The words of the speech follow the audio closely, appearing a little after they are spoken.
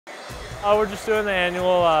We're just doing the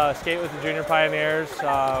annual skate with the Junior Pioneers.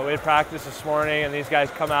 We had practice this morning, and these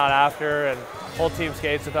guys come out after, and whole team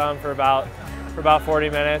skates with them for about 40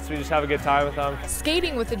 minutes. We just have a good time with them.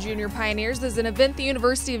 Skating with the Junior Pioneers is an event the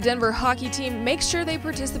University of Denver hockey team makes sure they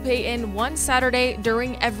participate in one Saturday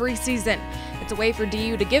during every season. It's a way for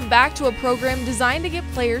DU to give back to a program designed to get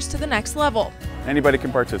players to the next level. Anybody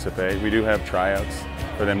can participate. We do have tryouts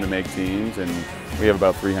for them to make teams, and we have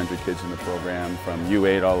about 300 kids in the program from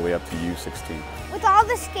U8 all the way up to U16. With all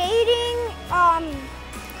the skating,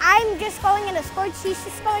 I'm just going into sports, she's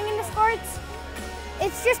just going into sports.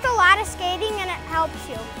 It's just a lot of skating and it helps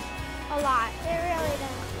you a lot. It really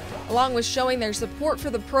does. Along with showing their support for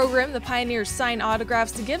the program, the Pioneers sign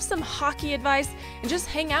autographs to give some hockey advice and just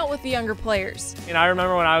hang out with the younger players. You know, I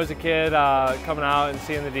remember when I was a kid coming out and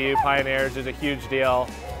seeing the DU Pioneers was a huge deal.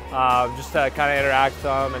 Just to kind of interact with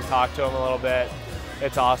them and talk to them a little bit.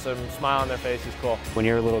 It's awesome. Smile on their face is cool. When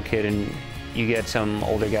you're a little kid and you get some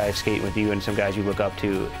older guys skating with you and some guys you look up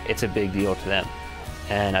to, it's a big deal to them.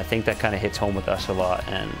 And I think that kind of hits home with us a lot.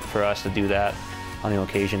 And for us to do that on the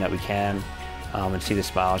occasion that we can and see the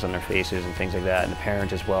smiles on their faces and things like that, and the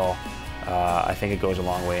parents as well, I think it goes a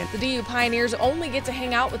long way. The DU Pioneers only get to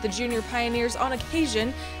hang out with the Junior Pioneers on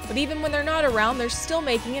occasion, but even when they're not around, they're still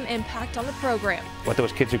making an impact on the program. What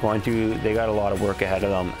those kids are going through, they got a lot of work ahead of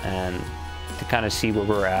them, and to kind of see where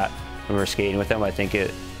we're at when we're skating with them, I think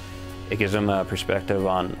it gives them a perspective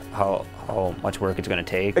on how much work it's going to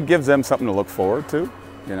take. It gives them something to look forward to,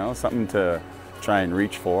 you know, something to try and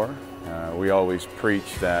reach for. We always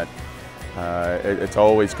preach that it's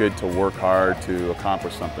always good to work hard to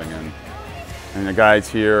accomplish something, and the guys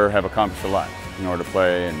here have accomplished a lot in order to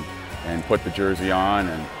play and put the jersey on,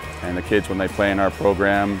 and the kids, when they play in our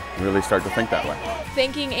program, really start to think that way.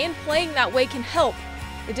 Thinking and playing that way can help.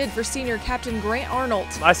 It did for senior captain Grant Arnold.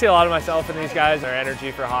 I see a lot of myself in these guys, their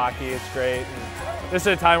energy for hockey. It's great. And this is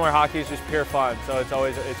a time where hockey is just pure fun, so it's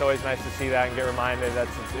always nice to see that and get reminded that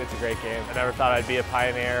it's a great game. I never thought I'd be a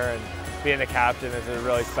Pioneer, and being a captain is a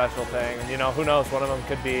really special thing. And, you know, who knows, one of them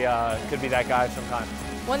could be that guy sometime.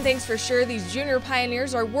 One thing's for sure, these Junior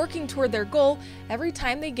Pioneers are working toward their goal every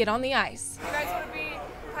time they get on the ice. You guys want to be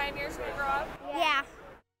Pioneers when you grow up? Yeah.